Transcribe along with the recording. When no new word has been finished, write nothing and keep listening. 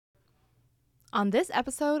On this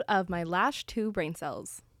episode of my Lash 2 Brain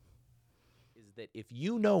Cells. Is that if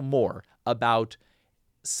you know more about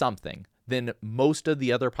something than most of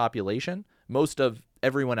the other population, most of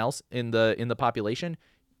everyone else in the population,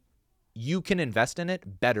 you can invest in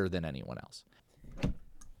it better than anyone else.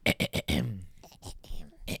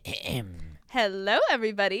 Hello,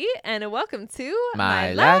 everybody, and welcome to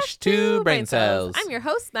My Lash 2 Brain Cells. I'm your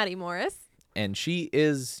host, Maddie Morris. And she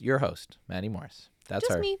is your host, Maddie Morris. That's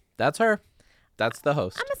Just her. me. That's her. That's the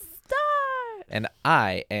host. I'm a star. And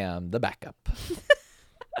I am the backup.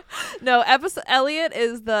 No, Elliott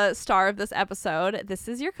is the star of this episode. This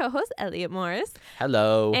is your co-host, Elliott Morris.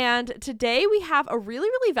 Hello. And today we have a really,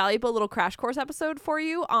 really valuable little crash course episode for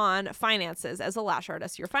you on finances as a lash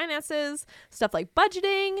artist. Your finances, stuff like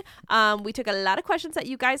budgeting. We took a lot of questions that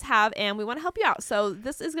you guys have, and we want to help you out. So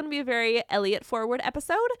this is going to be a very Elliott-forward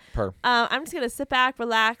episode. I'm just going to sit back,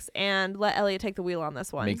 relax, and let Elliott take the wheel on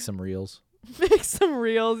this one. Make some reels. Make some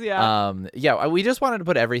reels, yeah. Yeah, we just wanted to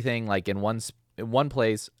put everything like in one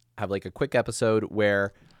place, have like a quick episode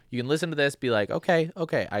where you can listen to this, be like, okay,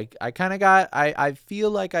 I kind of I feel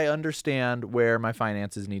like I understand where my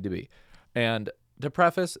finances need to be. And to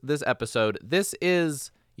preface this episode, this is,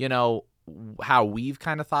 how we've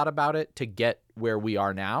kind of thought about it to get where we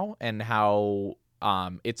are now and how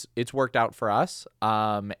it's worked out for us.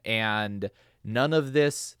 And none of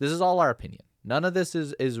this is all our opinion. None of this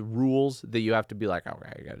is rules that you have to be like,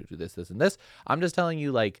 okay, I got to do this, and this. I'm just telling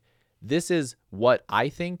you, like, this is what I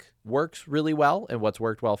think works really well and what's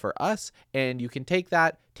worked well for us. And you can take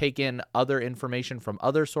in other information from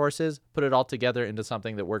other sources, put it all together into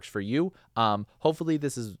something that works for you. Hopefully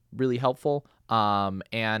this is really helpful.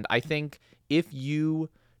 And I think if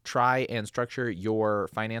you try and structure your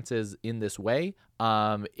finances in this way,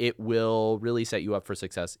 it will really set you up for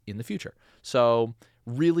success in the future. So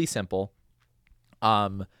really simple.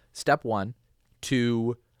 Step one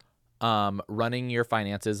to running your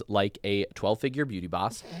finances like a 12-figure beauty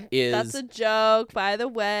boss is... That's a joke, by the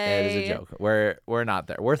way. It is a joke. We're not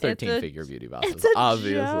there. We're 13-figure beauty bosses, it's a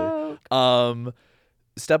obviously. Joke.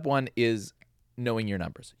 Step one is knowing your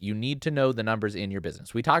numbers. You need to know the numbers in your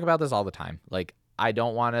business. We talk about this all the time. Like, I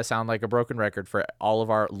don't want to sound like a broken record for all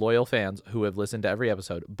of our loyal fans who have listened to every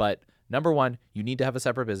episode, but number one, you need to have a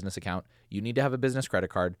separate business account. You need to have a business credit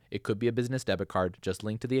card. It could be a business debit card, just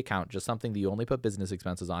linked to the account, just something that you only put business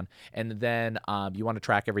expenses on. And then you want to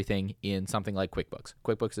track everything in something like QuickBooks.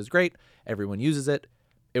 QuickBooks is great. Everyone uses it.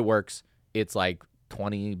 It works. It's like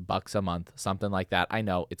 $20 a month, something like that. I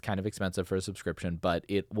know it's kind of expensive for a subscription, but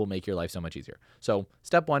it will make your life so much easier. So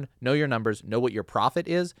step one, know your numbers, know what your profit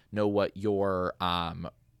is, know what your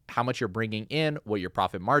how much you're bringing in, what your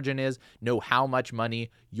profit margin is, know how much money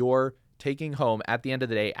you're taking home at the end of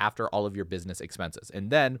the day after all of your business expenses.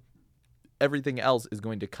 And then everything else is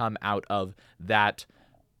going to come out of that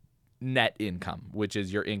net income, which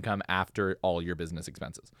is your income after all your business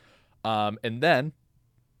expenses. And then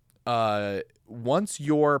once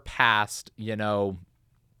you're past,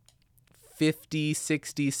 50,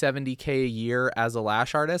 60, 70K a year as a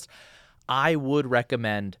lash artist, I would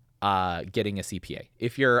recommend getting a CPA.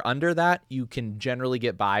 If you're under that, you can generally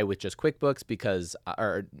get by with just QuickBooks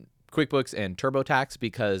QuickBooks and TurboTax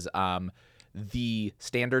because the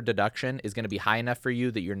standard deduction is going to be high enough for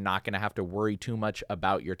you that you're not going to have to worry too much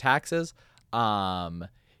about your taxes.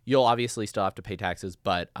 You'll obviously still have to pay taxes,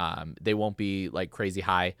 but they won't be like crazy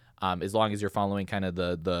high as long as you're following kind of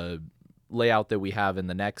the layout that we have in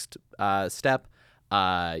the next step.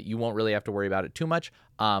 You won't really have to worry about it too much.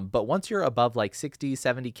 But once you're above like 60,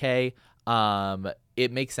 70K,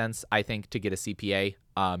 it makes sense, I think, to get a CPA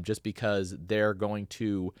just because they're going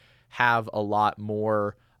to have a lot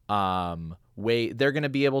more they're going to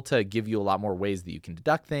be able to give you a lot more ways that you can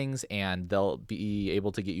deduct things, and they'll be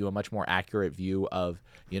able to get you a much more accurate view of,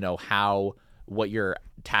 what your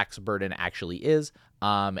tax burden actually is.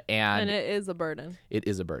 And it is a burden. It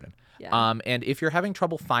is a burden. Yeah. And if you're having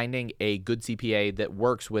trouble finding a good CPA that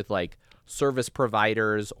works with like service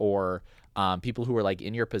providers or people who are like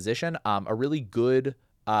in your position, a really good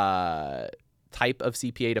type of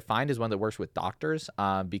CPA to find is one that works with doctors,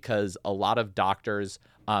 because a lot of doctors,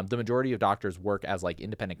 the majority of doctors work as like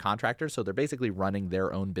independent contractors. So they're basically running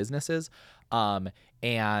their own businesses.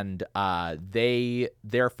 And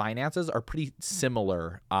their finances are pretty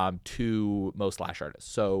similar to most lash artists.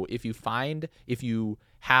 So if you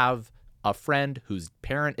have a friend whose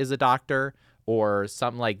parent is a doctor or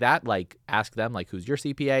something like that, like ask them like, who's your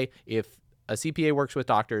CPA? If a CPA works with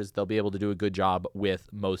doctors, they'll be able to do a good job with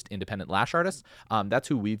most independent lash artists. That's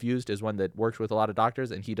who we've used, is one that works with a lot of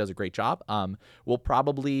doctors, and he does a great job. We'll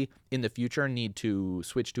probably in the future need to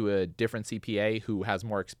switch to a different CPA who has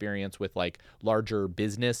more experience with like larger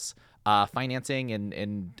business financing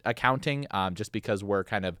and accounting, just because we're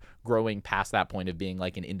kind of growing past that point of being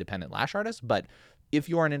like an independent lash artist. But if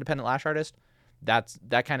you're an independent lash artist,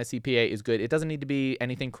 that kind of CPA is good. It doesn't need to be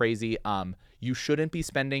anything crazy. You shouldn't be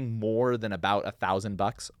spending more than about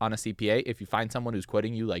 $1,000 on a CPA. If you find someone who's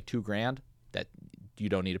quoting you like $2,000, that you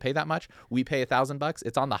don't need to pay that much. We pay $1,000.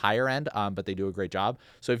 It's on the higher end, but they do a great job.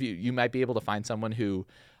 So if you might be able to find someone who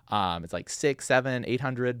it's like 600, 700,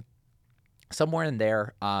 800, somewhere in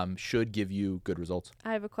there, should give you good results.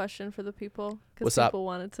 I have a question for the people, What's because up? people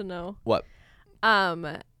wanted to know. What?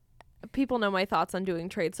 People know my thoughts on doing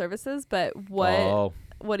trade services, but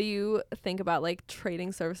what do you think about like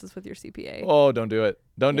trading services with your CPA? Oh, don't do it.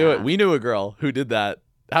 Don't do it. We knew a girl who did that.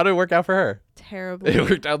 How did it work out for her? Terribly. It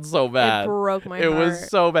worked out so bad. It broke my heart. It was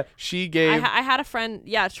so bad. She gave. I had a friend,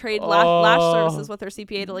 trade lash services with her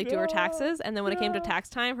CPA to like do her taxes, and then when it came to tax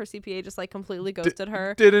time, her CPA just like completely ghosted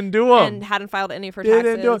her. Didn't do them. And hadn't filed any of her taxes.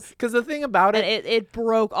 Didn't do it. Because the thing about and it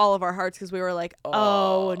broke all of our hearts, because we were like,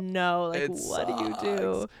 oh no, like what do you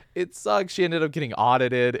do? It sucks. She ended up getting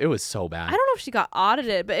audited. It was so bad. I don't know if she got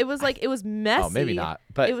audited, but it was like, it was messy. Oh, maybe not.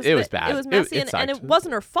 But it was bad. It was messy, and it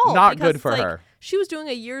wasn't her fault. Not because good for like, her. She was doing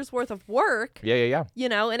a year's worth of work. Yeah. You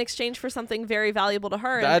know, in exchange for something very valuable to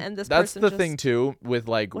her, and this that's person the just thing too with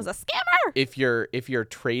like was a scammer. If you're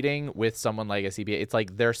trading with someone like a CPA, it's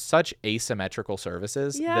like they're such asymmetrical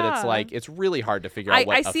services that it's like it's really hard to figure out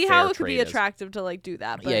what I see how it could be attractive to like do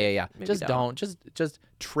that. But yeah. Just don't. Just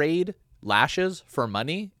trade lashes for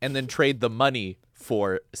money, and then trade the money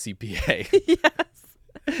for CPA. Yes.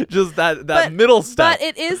 Just that middle step. But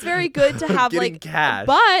it is very good to have like cash.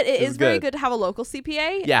 But it is very good to have a local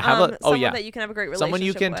CPA. Yeah, someone that you can have a great relationship with. Someone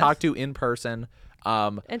you can talk to in person.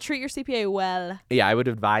 And treat your CPA well. Yeah, I would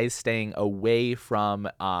advise staying away from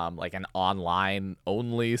like an online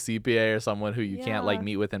only CPA or someone who you can't like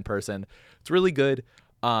meet with in person. It's really good.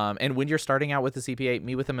 And when you're starting out with the CPA,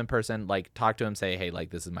 meet with them in person, like talk to him, say, hey,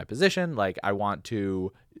 like this is my position. Like I want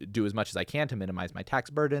to do as much as I can to minimize my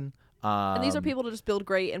tax burden. And these are people to just build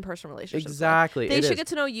great in-person relationships. Exactly. They should get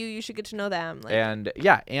to know you. You should get to know them. Like,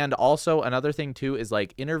 and also another thing too is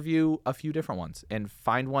like interview a few different ones and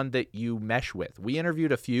find one that you mesh with. We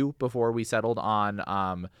interviewed a few before we settled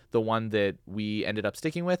on the one that we ended up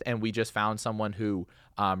sticking with, and we just found someone who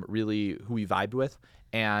who we vibed with.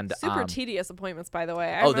 And super tedious appointments, by the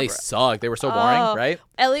way. They suck. They were so boring, right?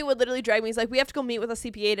 Elliott would literally drag me. He's like, we have to go meet with a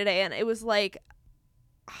CPA today, and it was like,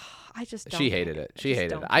 I just don't. She hated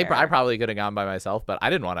it. I probably could have gone by myself, but I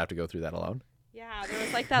didn't want to have to go through that alone. Yeah, there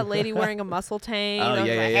was like that lady wearing a muscle tank. Oh,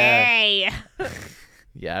 yeah. Hey.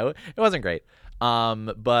 Yeah, it wasn't great.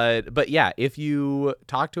 But yeah, if you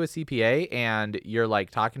talk to a CPA and you're like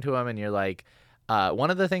talking to him and you're like, one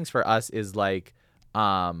of the things for us is like,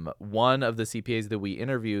 one of the CPAs that we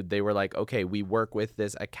interviewed, they were like, okay, we work with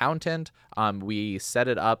this accountant. We set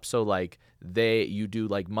it up so like you do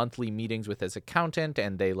like monthly meetings with this accountant,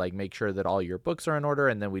 and they like make sure that all your books are in order,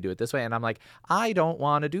 and then we do it this way. And I'm like, I don't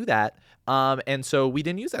want to do that. And so we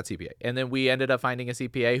didn't use that CPA. And then we ended up finding a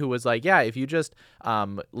CPA who was like, yeah, if you just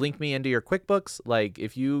link me into your QuickBooks, like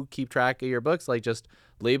if you keep track of your books, like just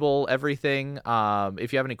label everything.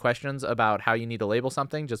 If you have any questions about how you need to label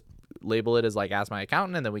something, just label it as like ask my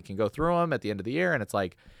accountant, and then we can go through them at the end of the year. And it's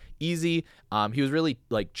like easy. He was really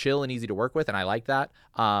like chill and easy to work with, and I like that.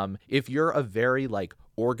 If you're a very like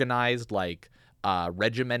organized, like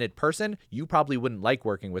regimented person, you probably wouldn't like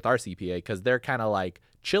working with our CPA, because they're kind of like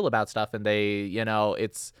chill about stuff, and they, you know,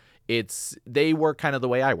 they work kind of the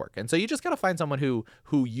way I work. And so you just got to find someone who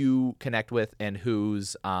you connect with and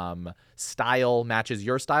whose style matches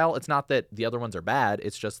your style. It's not that the other ones are bad.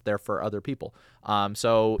 It's just they're for other people.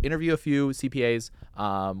 So interview a few CPAs.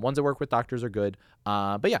 Ones that work with doctors are good.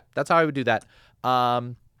 But yeah, that's how I would do that.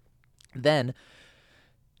 Then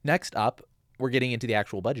next up, we're getting into the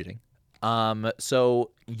actual budgeting.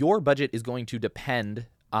 So your budget is going to depend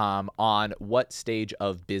on what stage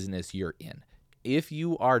of business you're in. If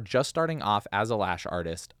you are just starting off as a lash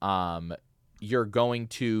artist, you're going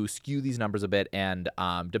to skew these numbers a bit, and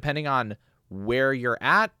depending on where you're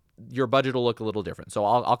at, your budget will look a little different. So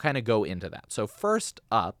I'll kind of go into that. So first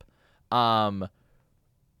up,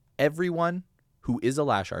 everyone who is a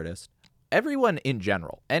lash artist, everyone in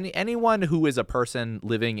general, anyone who is a person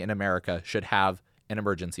living in America should have an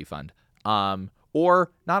emergency fund.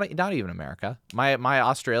 Or not even America. My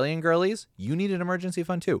Australian girlies, you need an emergency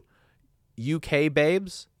fund too. UK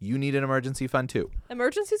babes, you need an emergency fund too.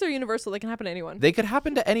 Emergencies are universal. They can happen to anyone. They could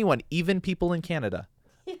happen to anyone, even people in Canada.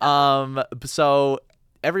 So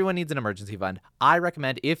everyone needs an emergency fund. I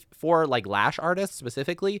recommend, if for like lash artists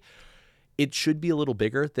specifically, it should be a little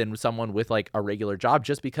bigger than someone with like a regular job,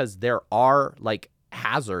 just because there are like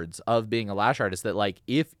hazards of being a lash artist that, like,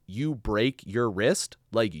 if you break your wrist,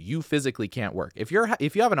 like, you physically can't work. If you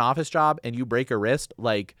have an office job and you break a wrist,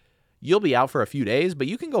 like, you'll be out for a few days, but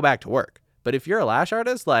you can go back to work. But if you're a lash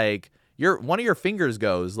artist, like, one of your fingers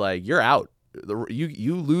goes, like, you're out.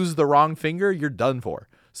 You lose the wrong finger, you're done for.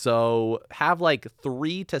 So have like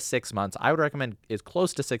 3 to 6 months. I would recommend as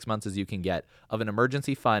close to 6 months as you can get of an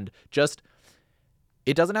emergency fund. Just,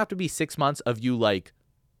 it doesn't have to be 6 months of you like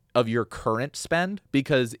of your current spend,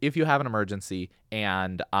 because if you have an emergency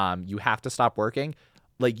and you have to stop working,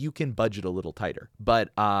 like, you can budget a little tighter. But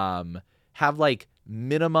have like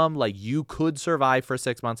minimum, like, you could survive for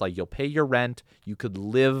 6 months. Like, you'll pay your rent, you could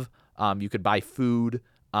live, you could buy food.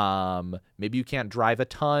 Maybe you can't drive a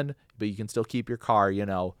ton, but you can still keep your car, you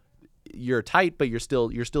know. You're tight, but you're still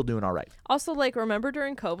doing all right. Also, like, remember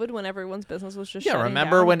during COVID when everyone's business was just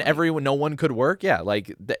remember down, when like, no one could work? Yeah,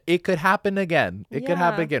 like it could happen again. It could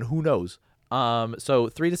happen again. Who knows? So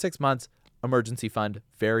 3 to 6 months emergency fund,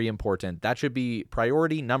 very important. That should be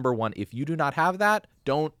priority number 1. If you do not have that,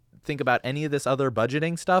 don't think about any of this other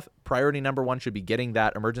budgeting stuff. Priority number 1 should be getting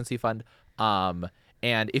that emergency fund.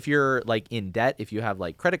 And if you're like in debt, if you have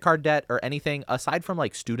like credit card debt or anything aside from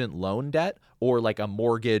like student loan debt or like a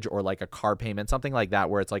mortgage or like a car payment, something like that,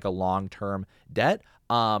 where it's like a long-term debt,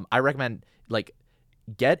 I recommend like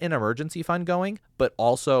get an emergency fund going, but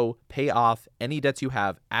also pay off any debts you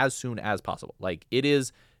have as soon as possible. Like, it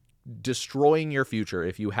is destroying your future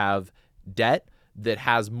if you have debt that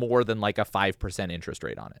has more than like a 5% interest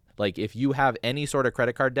rate on it. Like, if you have any sort of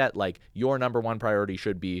credit card debt, like, your number 1 priority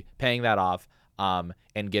should be paying that off.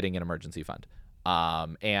 And getting an emergency fund.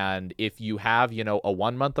 And if you have, you know, a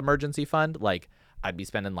 1-month emergency fund, like, I'd be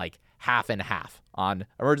spending like half and half on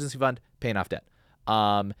emergency fund, paying off debt.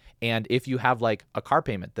 And if you have like a car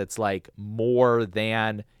payment that's like more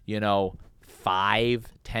than, you know,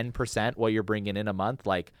 5-10% what you're bringing in a month,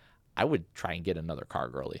 like, I would try and get another car,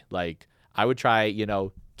 girly. Like, I would try, you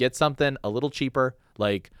know, get something a little cheaper.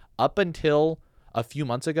 Like, up until a few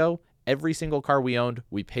months ago, every single car we owned,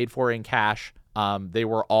 we paid for in cash. They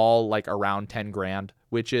were all like around 10 grand,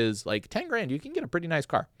 which is like 10 grand. You can get a pretty nice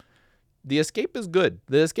car. The Escape is good.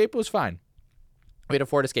 The Escape was fine. We had a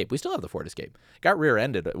Ford Escape. We still have the Ford Escape. Got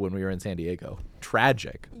rear-ended when we were in San Diego.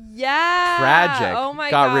 Tragic. Yeah. Tragic. Oh my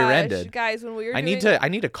Got gosh. rear-ended. Guys, when we were I need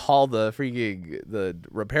to call the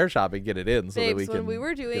repair shop and get it in so that we can. When we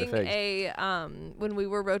were doing when we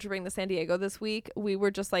were road tripping to San Diego this week, we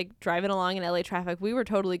were just like driving along in LA traffic. We were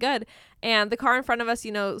totally good. And the car in front of us,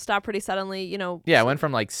 you know, stopped pretty suddenly, you know. Yeah, it went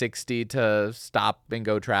from like 60 to stop and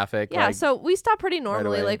go traffic. Yeah, like, so we stopped pretty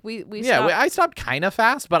normally. Right, like we stopped. I stopped kind of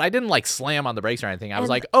fast, but I didn't like slam on the brakes or anything. I was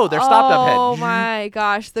like, oh, they're stopped up ahead. Oh my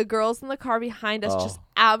gosh, the girls in the car behind us just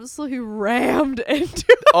absolutely rammed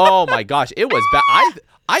into. Oh my gosh, it was bad.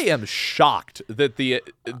 I am shocked that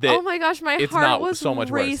oh my gosh, my heart was so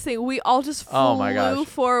much racing. Worse. We all just flew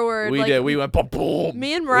forward. We did. We went boom, boom.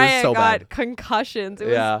 Me and Mariah got concussions. It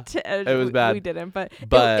was bad. We didn't, but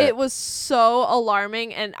it was so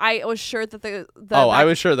alarming, and I was sure that I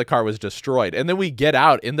was sure the car was destroyed. And then we get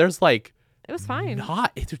out, and there's like, it was fine.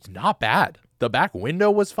 It's not bad. The back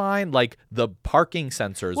window was fine. Like, the parking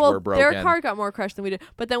sensors were broken. Their car got more crushed than we did.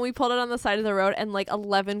 But then we pulled it on the side of the road, and like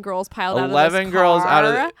 11 girls piled out of this car. 11 girls out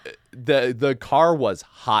of the car was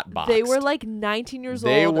hot boxed. They were like 19 years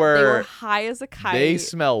old. They were high as a kite. They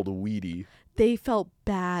smelled weedy. They felt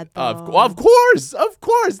bad, though. Of course.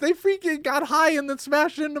 They freaking got high and then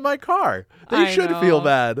smashed into my car. They should feel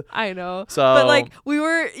bad. I know. So, but like, we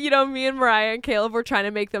were, you know, me and Mariah and Caleb were trying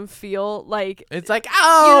to make them feel like it's like,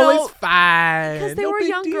 it's fine. Because they were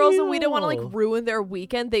young girls and we didn't want to like ruin their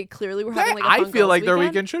weekend. They clearly were having like a fun I feel like their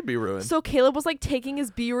weekend weekend should be ruined. So Caleb was like taking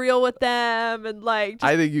his B-reel with them and like.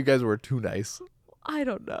 I think you guys were too nice. I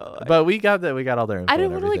don't know. But we got all their info. I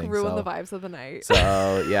didn't want to like ruin the vibes of the night. So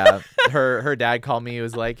yeah, her dad called me. He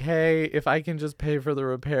was like, "Hey, if I can just pay for the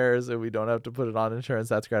repairs and we don't have to put it on insurance,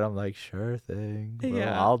 that's great." I'm like, "Sure thing.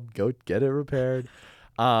 Well, I'll go get it repaired."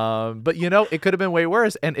 But you know, it could have been way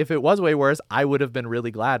worse. And if it was way worse, I would have been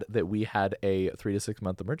really glad that we had a 3 to 6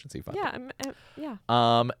 month emergency fund. Yeah.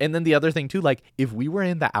 And then the other thing too, like, if we were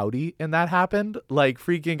in the Audi and that happened, like,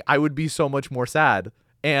 freaking, I would be so much more sad.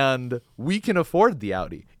 And we can afford the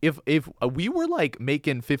Audi. If we were like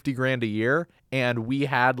making 50 grand a year and we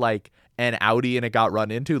had like an Audi and it got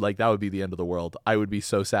run into, like that would be the end of the world. I would be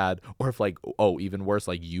so sad. Or if like, oh, even worse,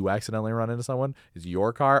 like you accidentally run into someone, is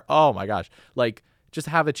your car. Oh my gosh. Like just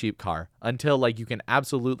have a cheap car until like you can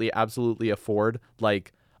absolutely afford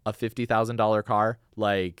like a $50,000 car.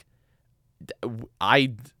 Like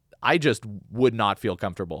I just would not feel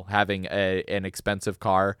comfortable having an expensive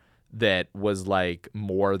car that was like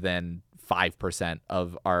more than 5%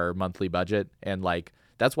 of our monthly budget. And like,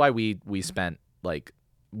 that's why we spent like,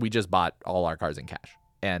 we just bought all our cars in cash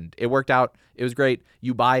and it worked out. It was great.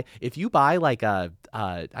 If you buy like I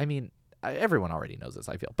mean, everyone already knows this,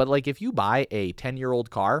 I feel, but like if you buy a 10-year-old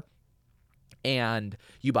car and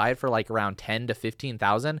you buy it for like around 10 to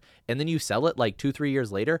 15,000 and then you sell it like 2-3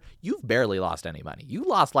 years later, you've barely lost any money. You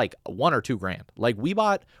lost like $1 or $2 grand. Like we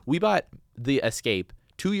bought the Escape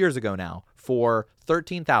 2 years ago now for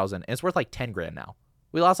 13,000 and it's worth like 10 grand now.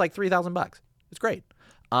 We lost like $3,000. It's great.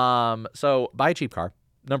 So buy a cheap car,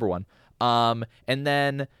 number one. And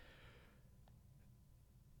then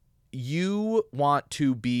you want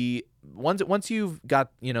to be once you've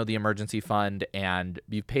got, you know, the emergency fund and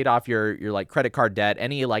you've paid off your like credit card debt,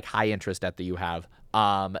 any like high interest debt that you have,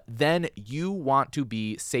 then you want to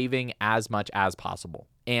be saving as much as possible.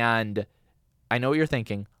 And I know what you're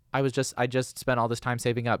thinking. I just spent all this time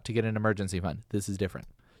saving up to get an emergency fund. This is different.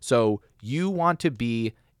 So you want to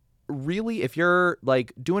be really, if you're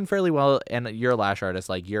like doing fairly well and you're a lash artist,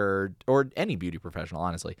 like or any beauty professional,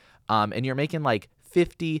 honestly, and you're making like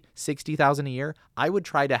 50, 60,000 a year, I would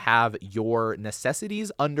try to have your necessities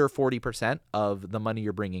under 40% of the money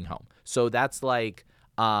you're bringing home. So that's like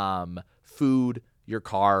food, your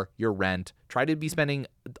car, your rent. Try to be spending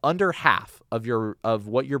under half of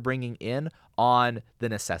what you're bringing in on the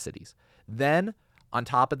necessities. Then on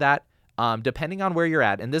top of that, depending on where you're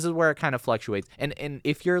at, and this is where it kind of fluctuates. And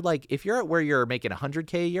if you're at where you're making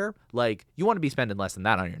 $100K a year, like you want to be spending less than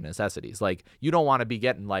that on your necessities. Like you don't want to be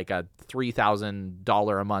getting like a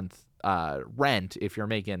 $3,000 a month rent if you're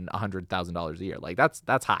making $100,000 a year. Like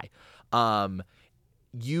that's high.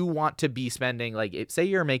 You want to be spending like, say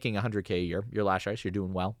you're making $100K a year, your lash artist, you're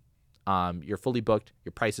doing well. You're fully booked,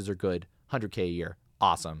 your prices are good, $100K a year,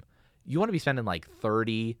 awesome. You want to be spending like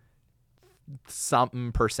 30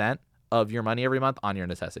 something percent of your money every month on your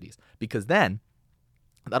necessities, because then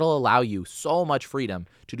that'll allow you so much freedom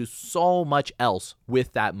to do so much else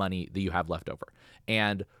with that money that you have left over.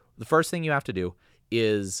 And the first thing you have to do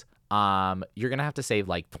is you're going to have to save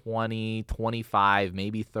like 20, 25,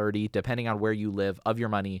 maybe 30, depending on where you live, of your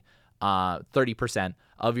money, 30%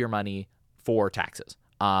 of your money for taxes.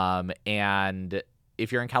 And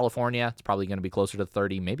if you're in California, it's probably going to be closer to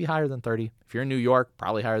 30, maybe higher than 30. If you're in New York,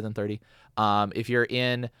 probably higher than 30. If you're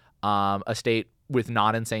in a state with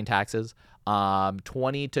not insane taxes,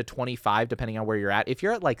 20 to 25, depending on where you're at. If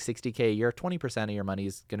you're at like 60K a year, 20% of your money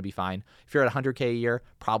is going to be fine. If you're at 100K a year,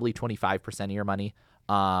 probably 25% of your money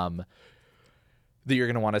that you're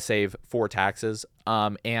going to want to save for taxes.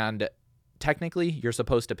 And technically, you're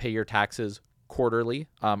supposed to pay your taxes quarterly,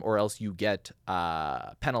 or else you get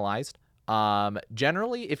penalized.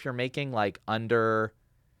 Generally, if you're making like under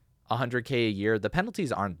 100K a year, the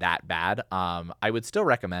penalties aren't that bad. I would still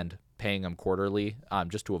recommend paying them quarterly,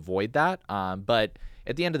 just to avoid that. But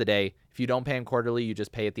at the end of the day, if you don't pay them quarterly, you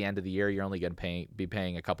just pay at the end of the year, you're only going to be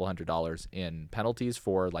paying a couple $100 in penalties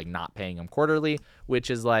for like not paying them quarterly, which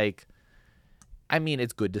is like, I mean,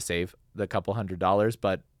 it's good to save the couple $100,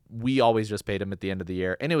 but we always just paid them at the end of the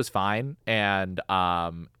year and it was fine. And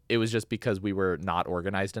it was just because we were not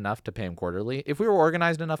organized enough to pay them quarterly. If we were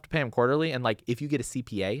organized enough to pay them quarterly, and like if you get a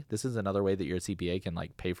CPA, this is another way that your CPA can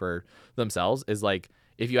like pay for themselves, is like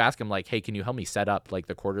if you ask them like, hey, can you help me set up like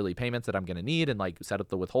the quarterly payments that I'm going to need and like set up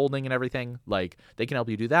the withholding and everything, like they can help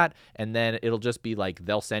you do that. And then it'll just be like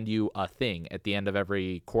they'll send you a thing at the end of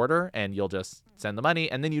every quarter and you'll just send the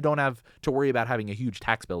money, and then you don't have to worry about having a huge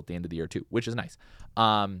tax bill at the end of the year too, which is nice.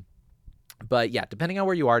 But yeah, depending on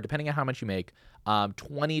where you are, depending on how much you make,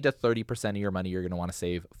 20 to 30% of your money you're going to want to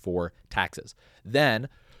save for taxes. Then,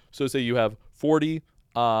 so say you have 40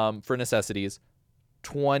 for necessities,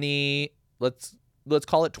 20, let's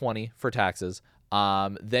call it 20 for taxes.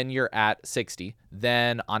 Then you're at 60.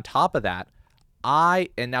 Then on top of that,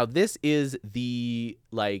 and now this is the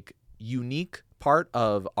like unique part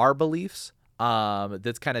of our beliefs,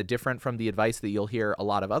 that's kind of different from the advice that you'll hear a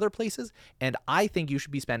lot of other places. And I think you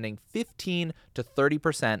should be spending 15 to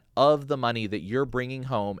 30% of the money that you're bringing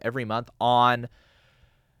home every month on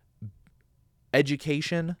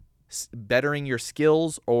education, bettering your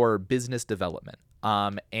skills, or business development.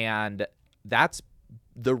 And that's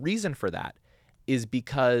the reason for that is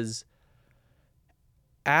because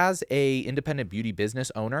as a independent beauty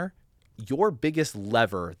business owner, your biggest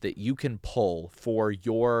lever that you can pull for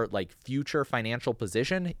your like future financial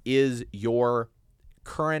position is your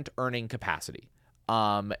current earning capacity.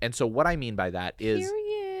 And so what I mean by that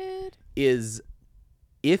is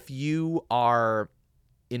if you are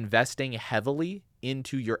investing heavily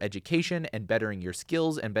into your education and bettering your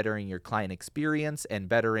skills and bettering your client experience and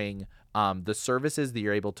bettering the services that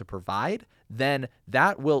you're able to provide, then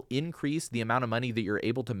that will increase the amount of money that you're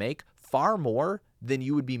able to make far more than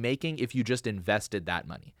you would be making if you just invested that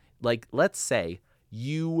money. Like, let's say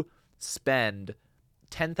you spend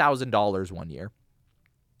 $10,000 one year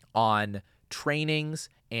on trainings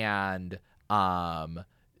and on,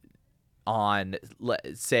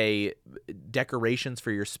 say, decorations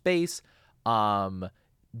for your space,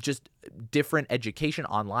 just different education,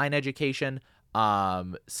 online education,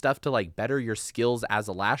 stuff to like better your skills as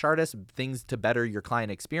a lash artist, things to better your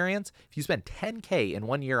client experience. If you spend $10K in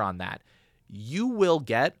 1 year on that, you will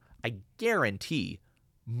get, I guarantee,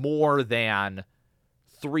 more than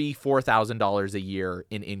 $3,000-$4,000 a year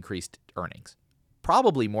in increased earnings.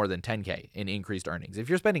 Probably more than $10K in increased earnings. If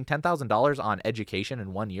you're spending $10,000 on education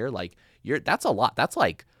in 1 year, like that's a lot. That's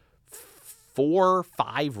like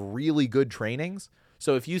 4-5 really good trainings.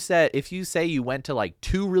 So if you say you went to like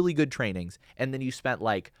 2 really good trainings and then you spent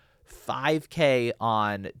like $5K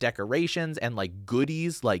on decorations and like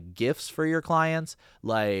goodies, like gifts for your clients,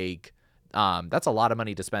 like that's a lot of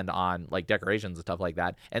money to spend on like decorations and stuff like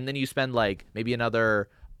that. And then you spend like maybe another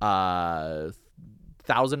 $1,000,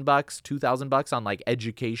 $2,000 on like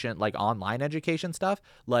education, like online education stuff.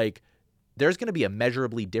 Like, there's going to be a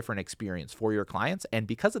measurably different experience for your clients. And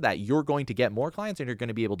because of that, you're going to get more clients and you're going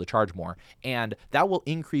to be able to charge more. And that will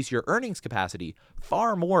increase your earnings capacity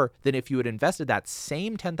far more than if you had invested that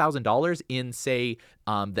same $10,000 in, say,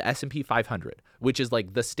 the S&P 500, which is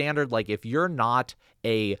like the standard. Like, if you're not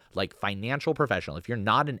a like financial professional, if you're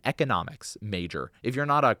not an economics major, if you're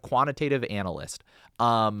not a quantitative analyst,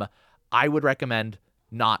 I would recommend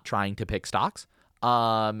not trying to pick stocks.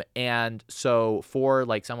 And so for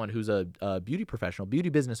like someone who's a beauty professional, beauty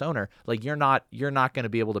business owner, like you're not going to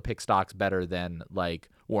be able to pick stocks better than like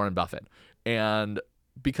Warren Buffett. And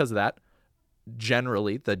because of that,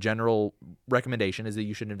 generally the general recommendation is that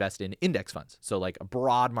you should invest in index funds. So like a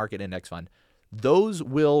broad market index fund, those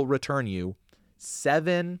will return you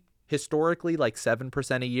historically like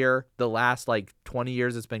 7% a year. The last like 20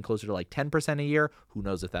 years, it's been closer to like 10% a year. Who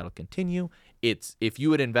knows if that'll continue? If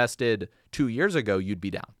you had invested 2 years ago, you'd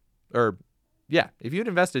be down. Or yeah, if you had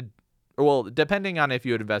invested, well, depending on if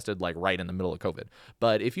you had invested like right in the middle of COVID.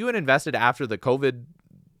 But if you had invested after the COVID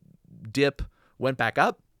dip went back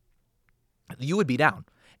up, you would be down.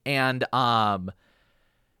 And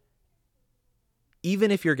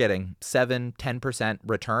even if you're getting 7-10%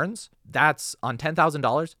 returns, that's on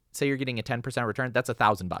 $10,000. Say you're getting a 10% return, that's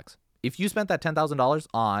 $1,000. If you spent that $10,000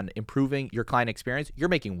 on improving your client experience, you're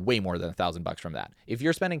making way more than $1,000 from that. If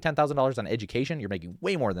you're spending $10,000 on education, you're making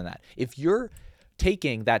way more than that. If you're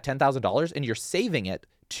taking that $10,000 and you're saving it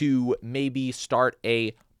to maybe start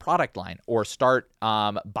a product line or start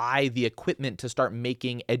buy the equipment to start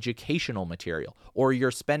making educational material, or you're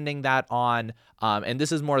spending that on and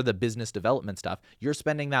this is more of the business development stuff, you're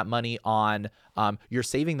spending that money on you're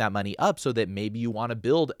saving that money up so that maybe you want to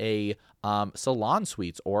build a salon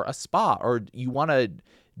suites or a spa, or you want to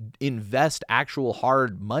invest actual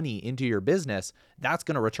hard money into your business. That's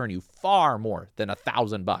going to return you far more than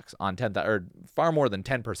 $1,000 on 10, or far more than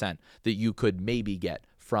 10% that you could maybe get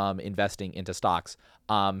from investing into stocks.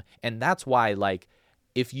 And that's why, like,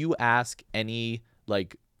 if you ask any,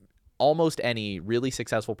 like, almost any really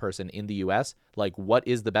successful person in the US, like, what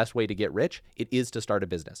is the best way to get rich? It is to start a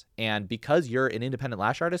business. And because you're an independent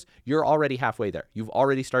lash artist, you're already halfway there. You've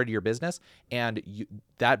already started your business, and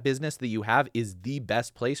that business that you have is the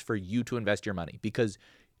best place for you to invest your money, because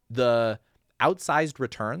the outsized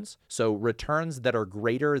returns, so returns that are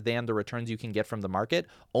greater than the returns you can get from the market,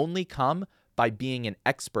 only come by being an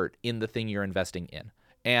expert in the thing you're investing in.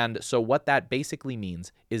 And so what that basically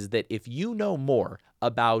means is that if you know more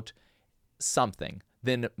about something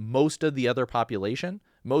than most of the other population,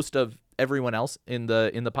 most of everyone else in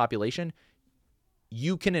the population,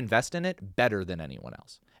 you can invest in it better than anyone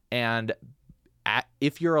else. And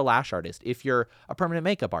if you're a lash artist, if you're a permanent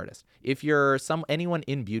makeup artist, if you're anyone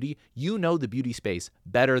in beauty, you know the beauty space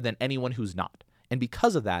better than anyone who's not. And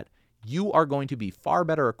because of that, you are going to be far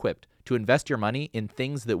better equipped to invest your money in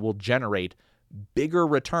things that will generate bigger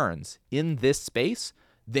returns in this space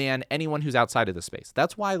than anyone who's outside of the space.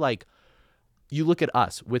 That's why, like, you look at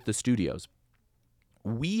us with the studios.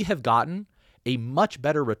 We have gotten a much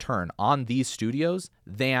better return on these studios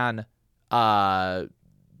than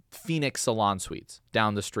Phoenix Salon Suites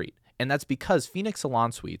down the street. And that's because Phoenix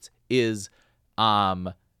Salon Suites is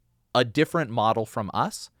a different model from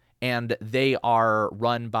us, and they are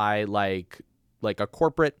run by like a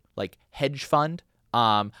corporate like hedge fund.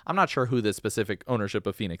 I'm not sure who the specific ownership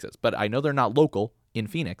of Phoenix is, but I know they're not local in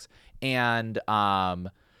Phoenix, and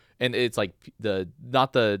it's like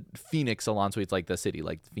not the Phoenix Salon Suites like the city,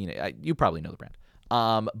 like Phoenix. You probably know the brand.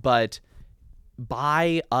 But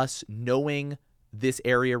by us knowing this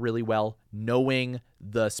area really well, knowing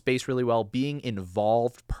the space really well, being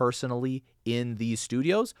involved personally in these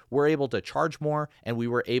studios, we're able to charge more, and we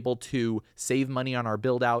were able to save money on our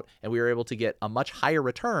build out, and we were able to get a much higher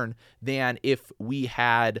return than if we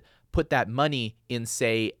had put that money in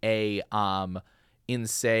say a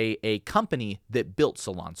company that built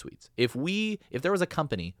salon suites. If there was a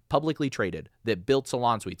company publicly traded that built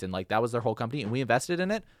salon suites and like that was their whole company and we invested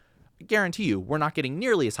in it, I guarantee you we're not getting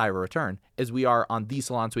nearly as high of a return as we are on these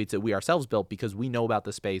salon suites that we ourselves built, because we know about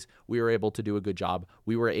the space. We were able to do a good job.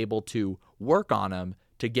 We were able to work on them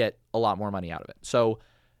to get a lot more money out of it. So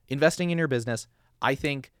investing in your business, I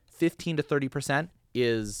think 15 to 30%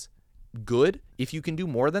 is good. If you can do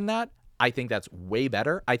more than that, I think that's way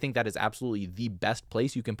better. I think that is absolutely the best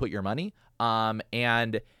place you can put your money.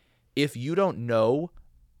 And if you don't know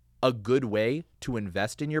a good way to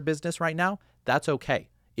invest in your business right now, that's okay.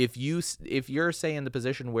 If you're say in the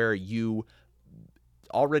position where you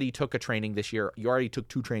already took a training this year, you already took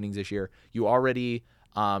 2 trainings this year, you already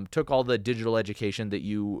took all the digital education that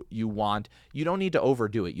you want, you don't need to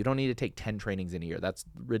overdo it. You don't need to take 10 trainings in a year. That's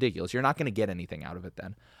ridiculous. You're not going to get anything out of it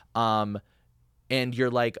then. And you're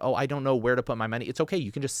like, oh, I don't know where to put my money. It's okay.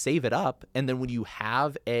 You can just save it up. And then when you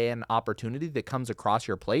have an opportunity that comes across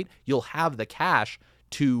your plate, you'll have the cash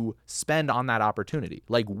to spend on that opportunity.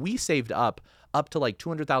 Like we saved up to like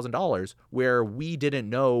 $200,000 where we didn't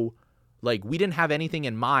know, like we didn't have anything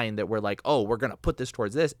in mind that we're like, oh, we're going to put this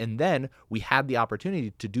towards this. And then we had the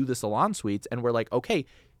opportunity to do the salon suites and we're like, okay,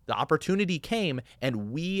 the opportunity came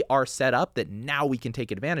and we are set up that now we can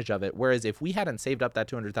take advantage of it. Whereas if we hadn't saved up that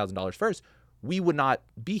 $200,000 first, we would not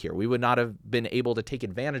be here. We would not have been able to take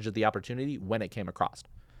advantage of the opportunity when it came across.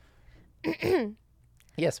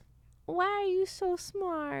 Yes. Why are you so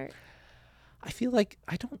smart? I feel like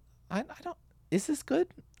I don't. Is this good?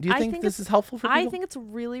 Do you think this is helpful for people? I think it's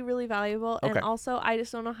really, really valuable. Okay. And also, I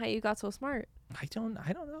just don't know how you got so smart. I don't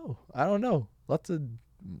know. Lots of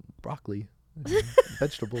broccoli,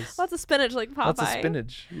 vegetables. Lots of spinach, like Popeye. Lots of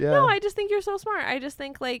spinach. Yeah. No, I just think you're so smart. I just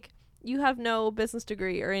think like you have no business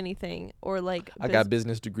degree or anything, or like. I got a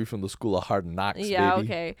business degree from the School of Hard Knocks. Yeah. Baby.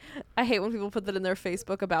 Okay. I hate when people put that in their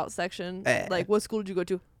Facebook about section. Like, what school did you go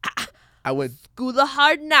to? I went School of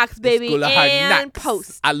Hard Knocks, baby. School of Hard Knocks.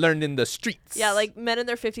 Post. I learned in the streets. Yeah, like men in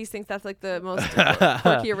their 50s think that's like the most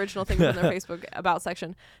quirky original thing in their Facebook about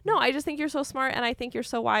section. No, I just think you're so smart, and I think you're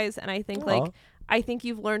so wise, and I think I think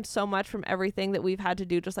you've learned so much from everything that we've had to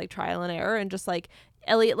do, just like trial and error, and just like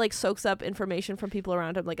Elliott like soaks up information from people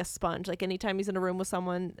around him like a sponge. Like anytime he's in a room with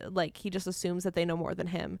someone, like he just assumes that they know more than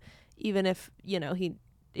him, even if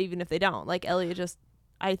even if they don't. Like Elliott just,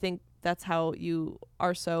 I think that's how you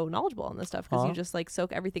are so knowledgeable on this stuff, because you just like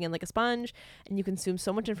soak everything in like a sponge and you consume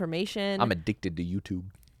so much information. I'm addicted to YouTube.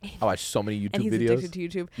 I watch so many YouTube and he's videos. Addicted to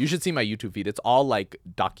YouTube. You should see my YouTube feed. It's all like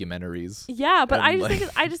documentaries. Yeah, but I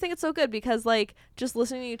just think it's so good because like just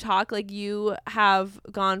listening to you talk, like you have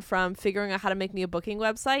gone from figuring out how to make me a booking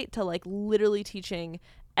website to like literally teaching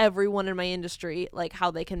everyone in my industry like how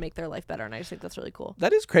they can make their life better, and I just think that's really cool.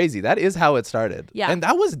 That is crazy. That is how it started. Yeah, and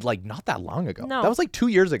that was like not that long ago. No, that was like 2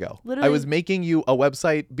 years ago. Literally, I was making you a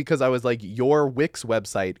website because I was like, your Wix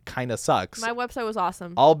website kind of sucks. My website was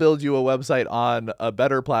awesome. I'll build you a website on a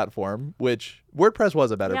better platform, which WordPress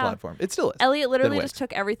was a better platform. It still is. Elliott literally just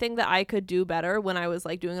took everything that I could do better when I was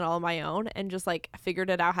like doing it all on my own and just like figured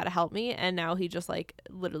it out how to help me, and now he just like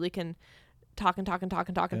literally can talk and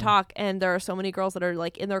talk, and there are so many girls that are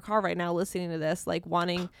like in their car right now listening to this, like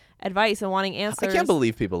wanting advice and wanting answers. I can't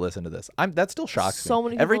believe people listen to this. That still shocks me. So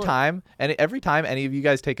many people. Every time any of you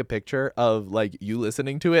guys take a picture of like you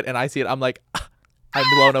listening to it and I see it, I'm like, I'm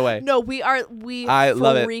blown away. No, we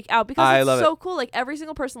freak out because it's so cool. Like every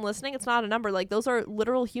single person listening, it's not a number. Like those are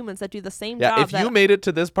literal humans that do the same job. If you made it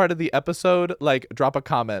to this part of the episode, like drop a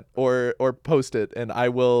comment or post it, and I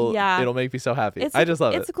will. Yeah, it'll make me so happy. I just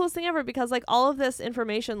love it. It's the coolest thing ever because like all of this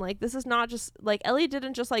information, like this is not just like Elliott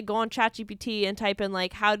didn't just like go on ChatGPT and type in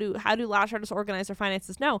like how do lash artists organize their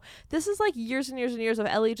finances. No, this is like years and years and years of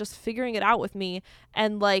Elliott just figuring it out with me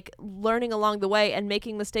and like learning along the way and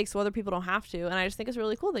making mistakes so other people don't have to. And I just think it's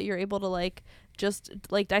really cool that you're able to like just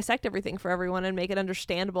like dissect everything for everyone and make it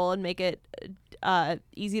understandable and make it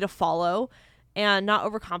easy to follow and not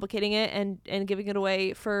overcomplicating it and giving it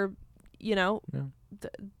away for you know,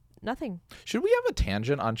 nothing. Should we have a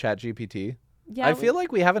tangent on ChatGPT? Yeah, I feel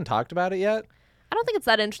like we haven't talked about it yet. I don't think it's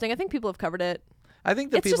that interesting. I think people have covered it. I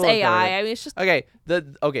think the It's people just have AI. covered it. I mean, it's just.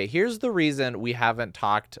 Okay. Here's the reason we haven't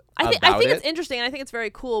talked I think about it. it's interesting, and I think it's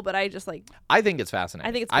very cool. But I just like. I think it's fascinating.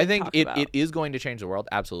 I think it's. I think it it is going to change the world.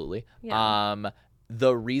 Absolutely. Yeah.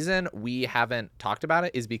 The reason we haven't talked about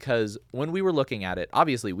it is because when we were looking at it,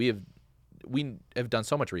 obviously we have done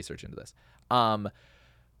so much research into this.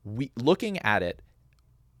 Looking at it,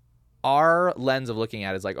 our lens of looking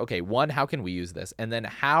at it is like, okay, one, how can we use this? And then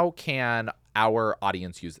how can our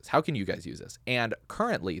audience use this? How can you guys use this? And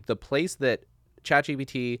currently, the place that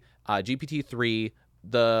ChatGPT, GPT-3,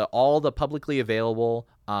 all the publicly available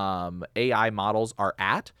AI models are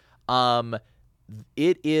at,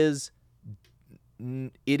 it is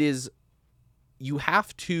you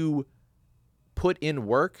have to put in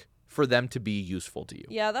work for them to be useful to you.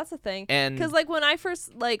 Yeah, that's the thing. And because like when I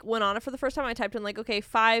first went on it for the first time, I typed in like, okay,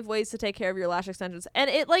 5 ways to take care of your lash extensions, and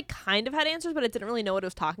it like kind of had answers, but it didn't really know what it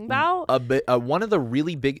was talking about. One of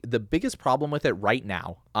the biggest problem with it right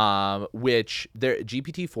now, which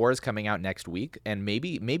GPT-4 is coming out next week, and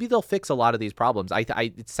maybe they'll fix a lot of these problems.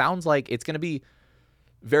 It sounds like it's going to be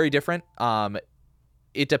very different.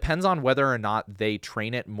 It depends on whether or not they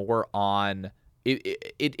train it more on.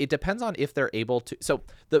 It depends on if they're able to. So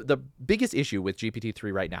the biggest issue with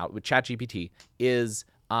GPT-3 right now, with ChatGPT, is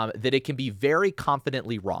that it can be very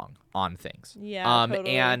confidently wrong on things. Yeah,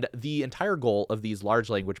 totally. And the entire goal of these large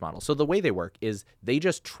language models, so the way they work is they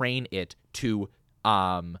just train it to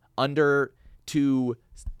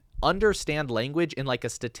understand language in like a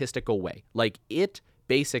statistical way. Like it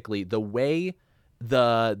basically, the way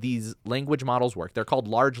these language models work, they're called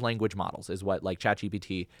large language models, is what like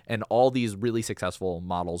ChatGPT and all these really successful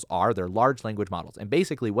models are. They're large language models. And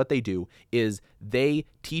basically what they do is they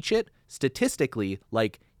teach it statistically,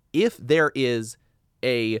 like if there is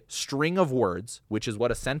a string of words, which is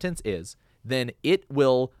what a sentence is, then it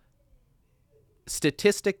will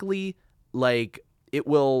statistically, like it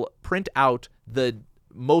will print out the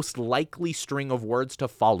most likely string of words to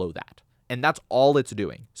follow that. And that's all it's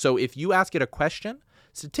doing. So if you ask it a question,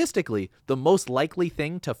 statistically, the most likely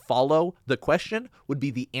thing to follow the question would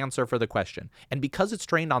be the answer for the question. And because it's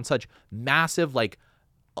trained on such massive,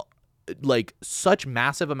 such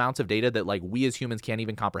massive amounts of data that like we as humans can't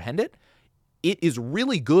even comprehend it, it is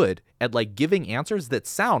really good at like giving answers that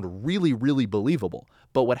sound really, really believable.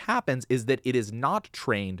 But what happens is that it is not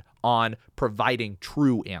trained on providing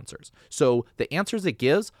true answers. So the answers it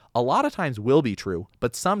gives a lot of times will be true,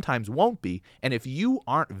 but sometimes won't be. And if you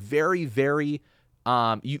aren't very, very,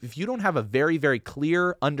 if you don't have a very, very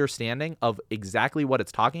clear understanding of exactly what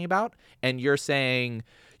it's talking about, and you're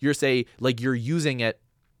using it,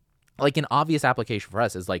 like an obvious application for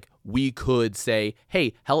us is like, we could say,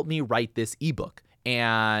 hey, help me write this ebook.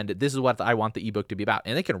 And this is what I want the ebook to be about.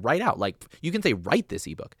 And it can write out, like you can say, write this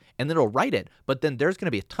ebook, and then it'll write it. But then there's going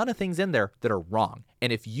to be a ton of things in there that are wrong.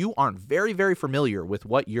 And if you aren't very, very familiar with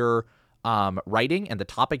what you're writing and the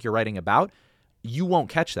topic you're writing about, you won't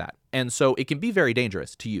catch that. And so it can be very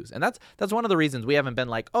dangerous to use. And that's one of the reasons we haven't been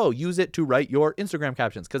like, oh, use it to write your Instagram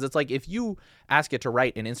captions. Because it's like, if you ask it to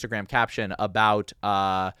write an Instagram caption about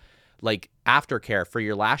like aftercare for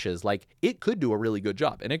your lashes, like it could do a really good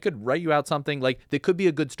job, and it could write you out something like that could be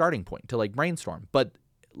a good starting point to like brainstorm. But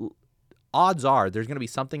odds are there's going to be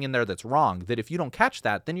something in there that's wrong, that if you don't catch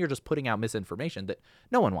that, then you're just putting out misinformation that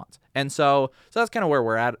no one wants. And so that's kind of where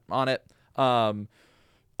we're at on it. I'm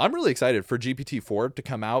really excited for GPT-4 to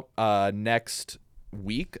come out next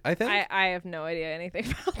week, I think. I have no idea anything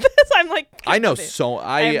about this. I'm like, I know, so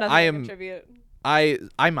I am. Contribute. I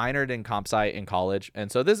minored in comp sci in college,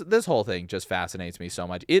 and so this whole thing just fascinates me so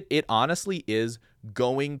much. It honestly is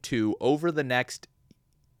going to, over the next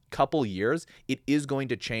couple years, it is going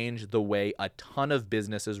to change the way a ton of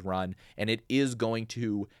businesses run, and it is going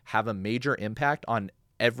to have a major impact on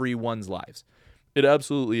everyone's lives. It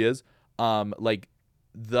absolutely is. Like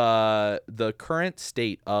the current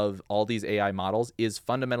state of all these AI models is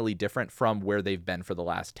fundamentally different from where they've been for the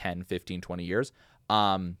last 10, 15, 20 years.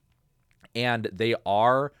 And they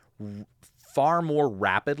are far more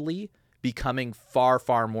rapidly becoming far,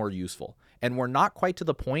 far more useful. And we're not quite to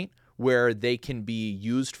the point where they can be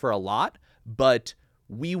used for a lot, but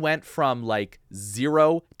we went from like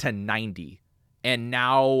 0 to 90. And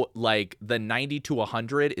now like the 90 to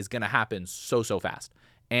 100 is going to happen so fast.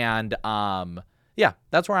 And yeah,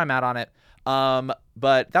 that's where I'm at on it.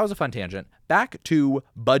 But that was a fun tangent. Back to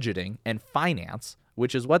budgeting and finance,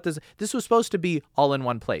 which is what this was supposed to be all in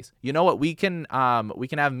one place. You know what? We can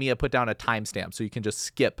have Mia put down a timestamp so you can just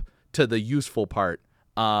skip to the useful part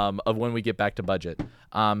of when we get back to budget.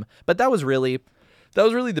 But that was really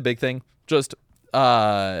the big thing. Just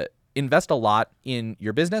invest a lot in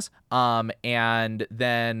your business, and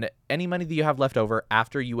then any money that you have left over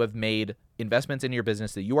after you have made investments in your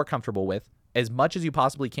business that you are comfortable with, as much as you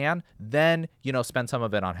possibly can, then, spend some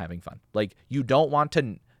of it on having fun. Like, you don't want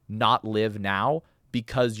to not live now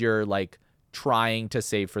because you're like trying to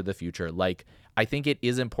save for the future. Like, I think it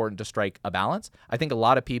is important to strike a balance. I think a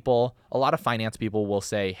lot of finance people will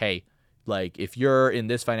say, hey, like, if you're in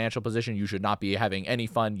this financial position, you should not be having any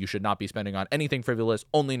fun. You should not be spending on anything frivolous,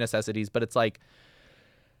 only necessities. But it's like,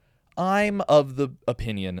 I'm of the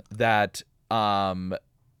opinion that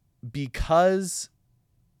because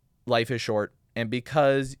life is short and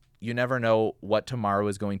because you never know what tomorrow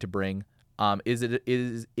is going to bring,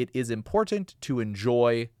 it is important to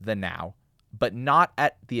enjoy the now, but not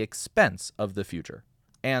at the expense of the future.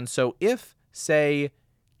 And so if, say,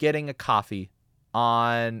 getting a coffee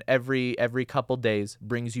on every couple days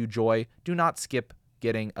brings you joy, do not skip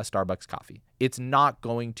getting a Starbucks coffee. It's not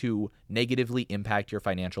going to negatively impact your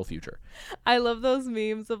financial future. I love those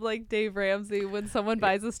memes of like Dave Ramsey when someone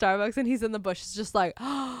buys a Starbucks and he's in the bushes just like,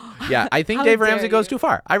 oh, yeah, I think Dave Ramsey goes too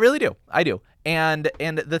far. I really do. I do. And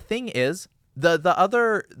the thing is,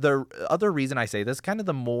 the other reason I say this, kind of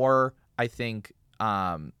the more, I think,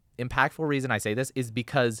 impactful reason I say this, is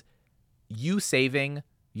because you saving,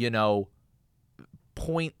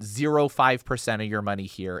 0.05% of your money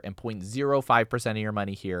here and 0.05% of your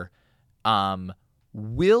money here can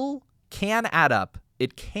add up.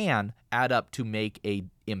 It can add up to make a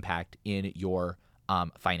impact in your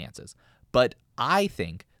finances. But I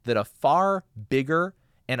think that a far bigger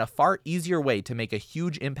and a far easier way to make a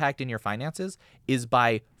huge impact in your finances is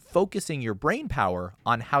by focusing your brain power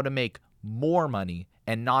on how to make more money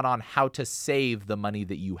and not on how to save the money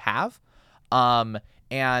that you have.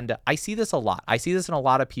 And I see this a lot. I see this in a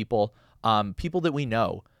lot of people. People that we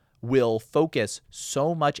know will focus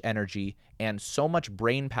so much energy and so much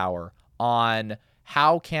brain power on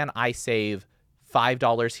how can I save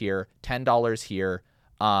 $5 here, $10 here,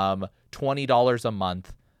 $20 a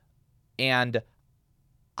month. And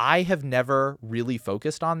I have never really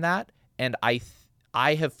focused on that. And I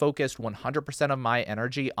have focused 100% of my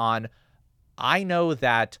energy on, I know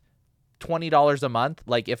that $20 a month,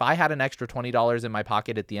 like if I had an extra $20 in my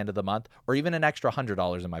pocket at the end of the month, or even an extra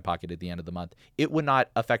 $100 in my pocket at the end of the month, it would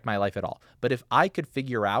not affect my life at all. But if I could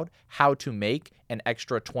figure out how to make an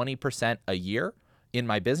extra 20% a year in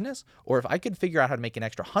my business, or if I could figure out how to make an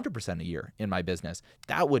extra 100% a year in my business,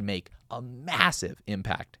 that would make a massive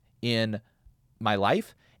impact in my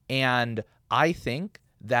life. And I think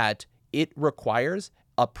that it requires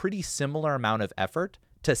a pretty similar amount of effort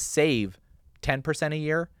to save 10% a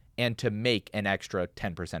year and to make an extra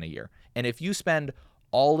 10% a year. And if you spend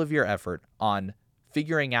all of your effort on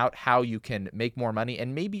figuring out how you can make more money,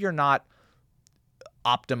 and maybe you're not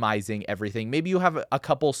optimizing everything, maybe you have a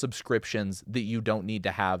couple subscriptions that you don't need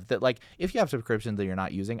to have, that like, if you have subscriptions that you're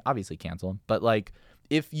not using, obviously cancel them. But like,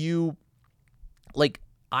 if you, like,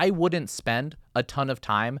 I wouldn't spend a ton of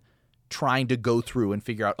time trying to go through and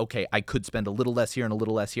figure out, okay, I could spend a little less here and a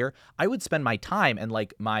little less here. I would spend my time and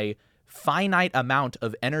like my finite amount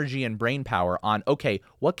of energy and brain power on, okay,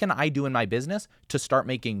 what can I do in my business to start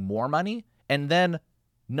making more money? And then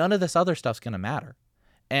none of this other stuff's going to matter.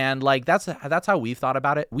 And like, that's how we've thought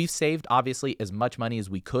about it. We've saved obviously as much money as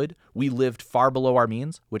we could. We lived far below our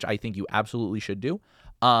means, which I think you absolutely should do.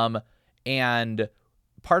 And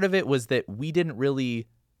part of it was that we didn't really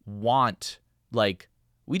want a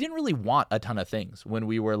ton of things when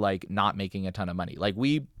we were like not making a ton of money. Like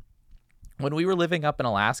when we were living up in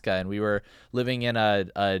Alaska and we were living in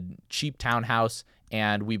a cheap townhouse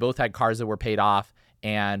and we both had cars that were paid off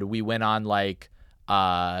and we went on like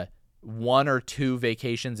 1 or 2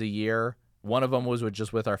 vacations a year. One of them was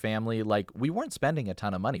just with our family. Like, we weren't spending a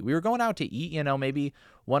ton of money. We were going out to eat, maybe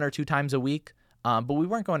 1 or 2 times a week. But we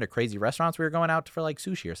weren't going to crazy restaurants. We were going out for like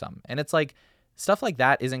sushi or something. And it's like, stuff like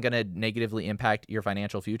that isn't going to negatively impact your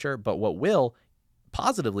financial future. But what will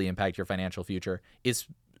positively impact your financial future is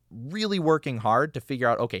really working hard to figure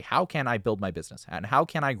out, okay, how can I build my business and how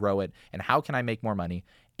can I grow it and how can I make more money?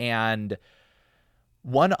 And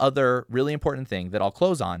one other really important thing that I'll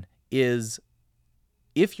close on is,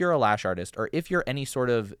 if you're a lash artist or if you're any sort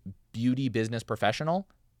of beauty business professional,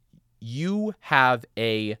 you have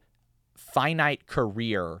a finite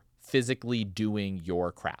career physically doing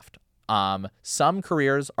your craft. Some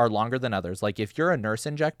careers are longer than others. Like if you're a nurse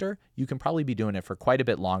injector, you can probably be doing it for quite a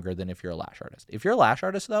bit longer than if you're a lash artist. If you're a lash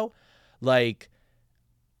artist though, like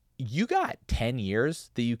you got 10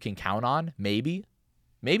 years that you can count on, maybe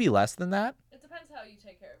less than that. It depends how you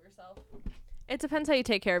take care of yourself. It depends how you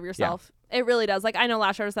take care of yourself. It really does. Like, I know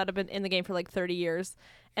lash artists that have been in the game for like 30 years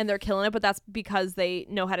and they're killing it, but that's because they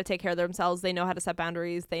know how to take care of themselves. They know how to set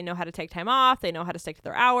boundaries. They know how to take time off. They know how to stick to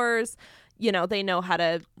their hours. You know, they know how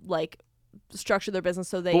to like structure their business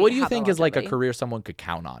so they. But what do you have the think is like a longevity. career someone could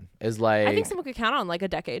count on? Is like I think someone could count on like a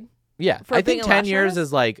decade. Yeah, for I being think a 10 lash years artist.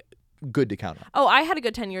 is like good to count on. Oh, I had a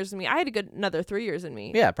good 10 years in me. I had a good another 3 years in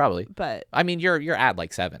me. Yeah, probably. But I mean, you're at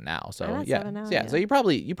like 7 now, so I'm at yeah, 7 now, yeah. yeah. So you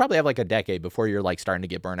probably have like a decade before you're like starting to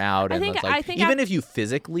get burnt out, I and think- it's like I think even if you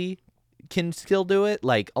physically can still do it,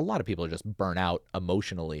 like a lot of people are just burnt out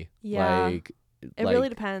emotionally. Yeah. Like it really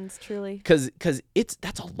depends, truly. because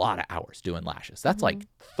that's a lot of hours doing lashes. That's like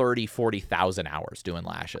 40,000 hours doing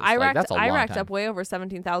lashes. I like, racked, that's a I long racked time. up way over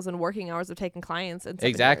 17,000 working hours of taking clients in 7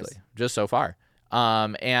 Exactly, years. just so far.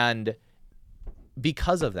 And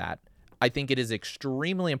because of that, I think it is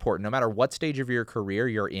extremely important, no matter what stage of your career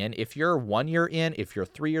you're in, if you're 1 year in, if you're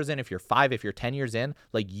 3 years in, if you're 5, if you're 10 years in,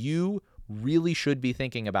 like you really should be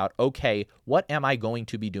thinking about, okay, what am I going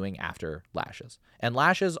to be doing after lashes? And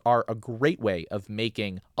lashes are a great way of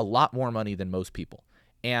making a lot more money than most people.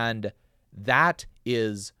 And that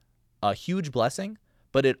is a huge blessing,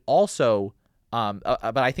 but it also,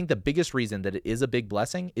 but I think the biggest reason that it is a big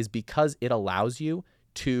blessing is because it allows you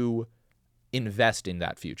to invest in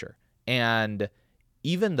that future. And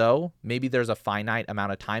even though maybe there's a finite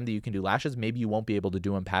amount of time that you can do lashes, maybe you won't be able to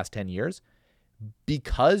do them past 10 years,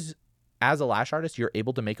 because as a lash artist, you're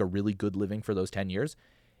able to make a really good living for those 10 years.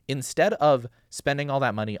 Instead of spending all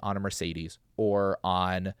that money on a Mercedes or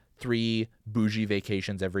on 3 bougie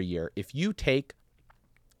vacations every year, if you take,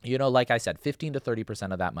 like I said, 15 to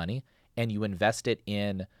 30% of that money and you invest it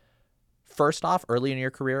in, first off, early in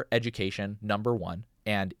your career, education, number one,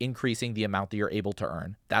 and increasing the amount that you're able to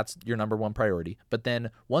earn. That's your number one priority. But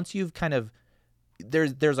then once you've kind of,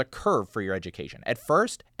 there's a curve for your education. At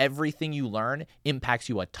first, everything you learn impacts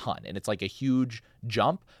you a ton, and it's like a huge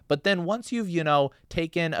jump. But then once you've,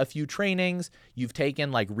 taken a few trainings, you've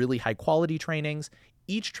taken like really high quality trainings,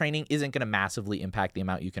 each training isn't going to massively impact the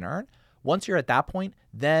amount you can earn. Once you're at that point,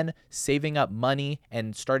 then saving up money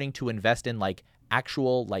and starting to invest in like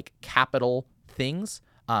actual like capital things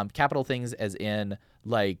as in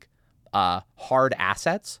like hard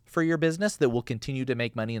assets for your business that will continue to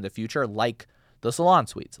make money in the future, like the salon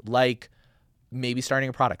suites, like maybe starting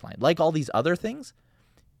a product line, like all these other things.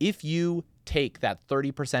 If you take that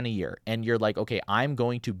 30% a year and you're like, okay, I'm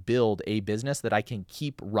going to build a business that I can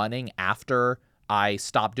keep running after I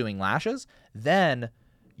stop doing lashes, then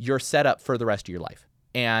you're set up for the rest of your life.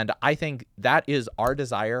 And I think that is our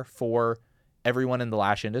desire for everyone in the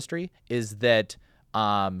lash industry, is that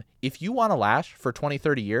if you want to lash for 20,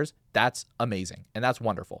 30 years, that's amazing and that's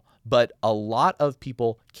wonderful. But a lot of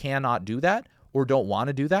people cannot do that or don't want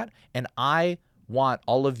to do that. And I want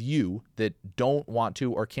all of you that don't want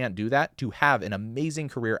to or can't do that to have an amazing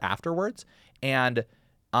career afterwards. And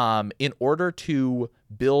in order to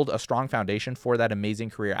build a strong foundation for that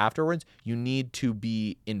amazing career afterwards, you need to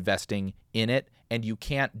be investing in it. And you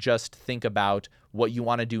can't just think about what you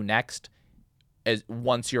want to do next as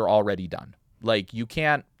once you're already done. Like, you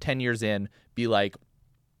can't 10 years in be like,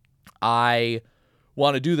 I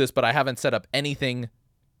want to do this, but I haven't set up anything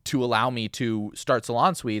to allow me to start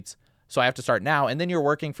salon suites, so I have to start now. And then you're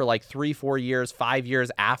working for like 3, 4 years, 5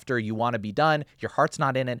 years after you want to be done. Your heart's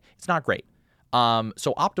not in it. It's not great.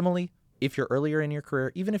 So optimally, if you're earlier in your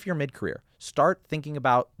career, even if you're mid-career, start thinking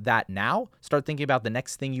about that now. Start thinking about the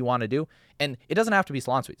next thing you want to do. And it doesn't have to be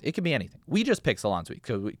salon suites. It could be anything. We just pick salon suites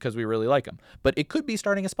because we really like them. But it could be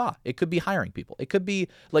starting a spa. It could be hiring people. It could be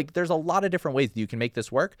like, there's a lot of different ways that you can make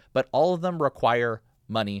this work, but all of them require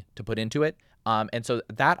money to put into it. And so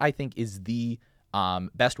that, I think, is the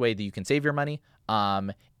best way that you can save your money.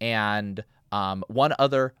 And one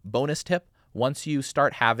other bonus tip: once you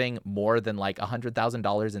start having more than like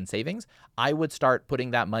 $100,000 in savings, I would start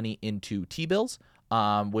putting that money into T-bills,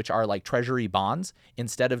 which are like treasury bonds,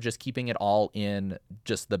 instead of just keeping it all in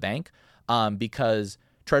just the bank, because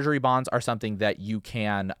treasury bonds are something that you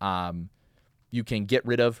can get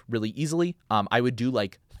rid of really easily. I would do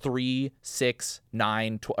like 3, 6,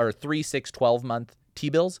 9, or 3, 6, 12-month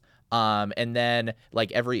T-bills. And then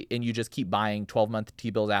and you just keep buying 12-month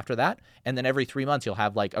T-bills after that. And then every 3 months, you'll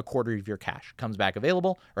have like a quarter of your cash comes back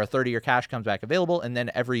available, or a third of your cash comes back available. And then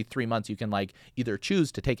every 3 months, you can like either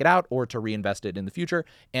choose to take it out or to reinvest it in the future.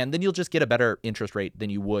 And then you'll just get a better interest rate than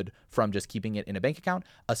you would from just keeping it in a bank account,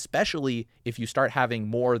 especially if you start having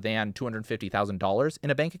more than $250,000 in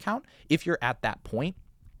a bank account. If you're at that point,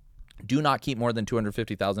 do not keep more than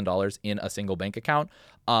 $250,000 in a single bank account.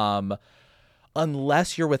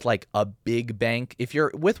 unless you're with like a big bank. If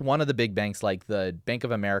you're with one of the big banks like the Bank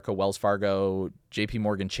of America, Wells Fargo, JP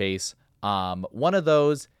Morgan Chase, one of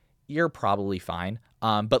those, you're probably fine.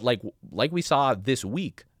 But like we saw this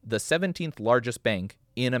week, the 17th largest bank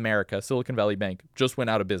in America, Silicon Valley Bank, just went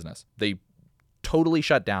out of business. They totally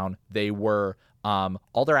shut down. They were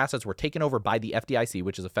all their assets were taken over by the FDIC,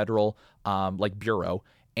 which is a federal like bureau,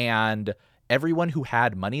 and everyone who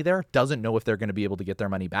had money there doesn't know if they're going to be able to get their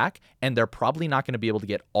money back, and they're probably not going to be able to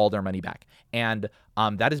get all their money back. And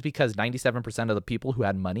that is because 97% of the people who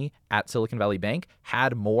had money at Silicon Valley Bank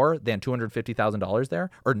had more than $250,000 there,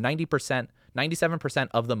 or 97%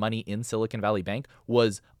 of the money in Silicon Valley Bank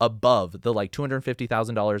was above the like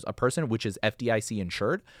 $250,000 a person, which is FDIC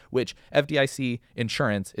insured, which FDIC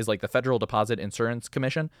insurance is like the Federal Deposit Insurance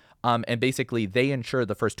Commission. And basically they insure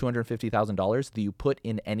the first $250,000 that you put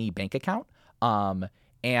in any bank account.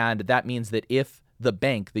 And that means that if the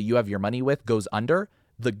bank that you have your money with goes under,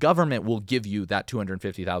 the government will give you that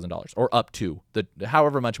 $250,000 or up to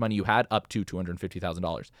however much money you had, up to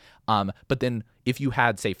 $250,000. But then if you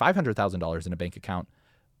had, say, $500,000 in a bank account,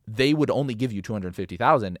 they would only give you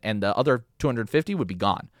 $250,000 and the other $250,000 would be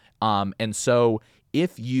gone. And so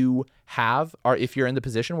if you have, or if you're in the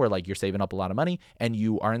position where like you're saving up a lot of money and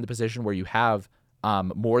you are in the position where you have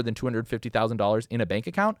more than $250,000 in a bank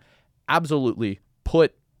account, absolutely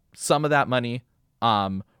put some of that money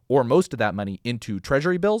or most of that money into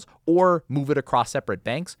treasury bills or move it across separate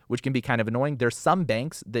banks, which can be kind of annoying. There's some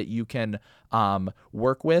banks that you can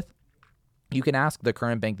work with. You can ask the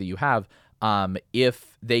current bank that you have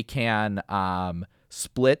if they can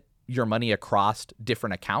split your money across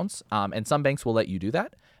different accounts. And some banks will let you do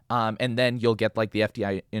that. And then you'll get like the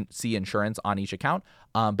FDIC insurance on each account.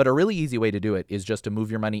 But a really easy way to do it is just to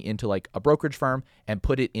move your money into like a brokerage firm and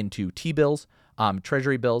put it into T-bills,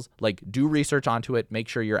 treasury bills. Like do research onto it. Make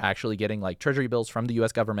sure you're actually getting like treasury bills from the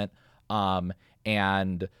U.S. government.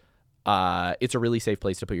 And it's a really safe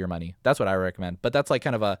place to put your money. That's what I recommend. But that's like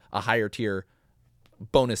kind of a higher tier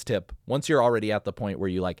bonus tip. Once you're already at the point where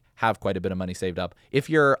you like have quite a bit of money saved up, if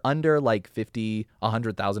you're under like $50,000,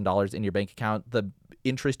 $100,000 in your bank account, the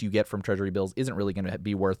interest you get from treasury bills isn't really going to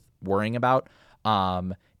be worth worrying about.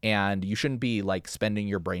 And you shouldn't be like spending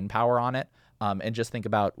your brain power on it. And just think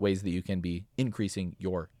about ways that you can be increasing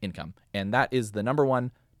your income. And that is the number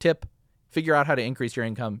one tip. Figure out how to increase your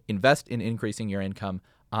income, invest in increasing your income,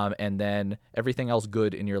 and then everything else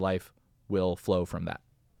good in your life will flow from that.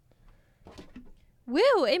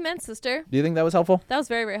 Woo! Amen, sister. Do you think that was helpful? That was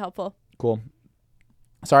very, very helpful. Cool.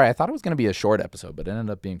 Sorry, I thought it was going to be a short episode, but it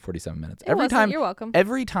ended up being 47 minutes. You're welcome.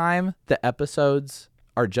 Every time the episodes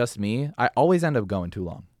are just me, I always end up going too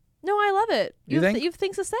long. No, I love it. You think? You have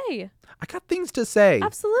things to say. I got things to say.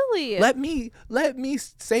 Absolutely. Let me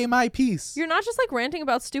say my piece. You're not just like ranting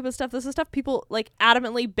about stupid stuff. This is stuff people like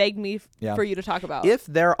adamantly beg me for you to talk about. If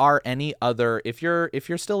there are any other, if you're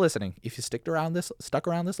still listening, if you stuck around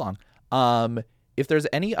this long, if there's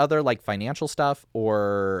any other like financial stuff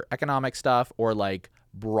or economic stuff or like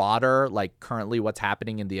broader, like currently what's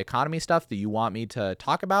happening in the economy stuff that you want me to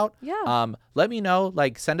talk about, let me know.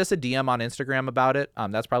 Like send us a DM on Instagram about it.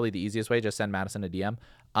 That's probably the easiest way. Just send Madison a DM.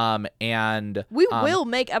 And we will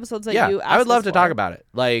make episodes that you ask I would love us to for. talk about it.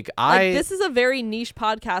 Like this is a very niche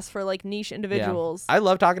podcast for like niche individuals. I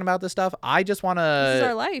love talking about this stuff. I just want This is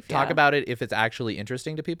our life. to talk about it if it's actually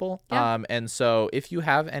interesting to people. Yeah. And so if you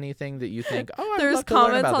have anything that you think, there's love to learn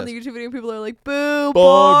comments about on this. the YouTube video. People are like, "Boo,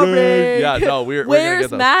 boring." Yeah, no, we're Where's gonna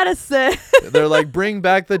get Madison? They're like, bring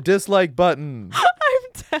back the dislike button.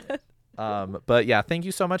 I'm dead. But yeah, thank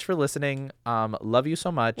you so much for listening. Love you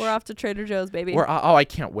so much. We're off to Trader Joe's, baby. I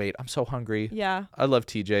can't wait. I'm so hungry. Yeah. I love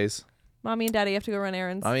TJ's. Mommy and Daddy have to go run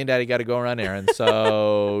errands. Mommy and Daddy got to go run errands.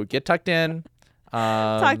 So get tucked in.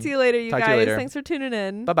 Talk to you later, you talk to you guys. later. Thanks for tuning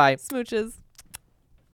in. Bye-bye. Smooches.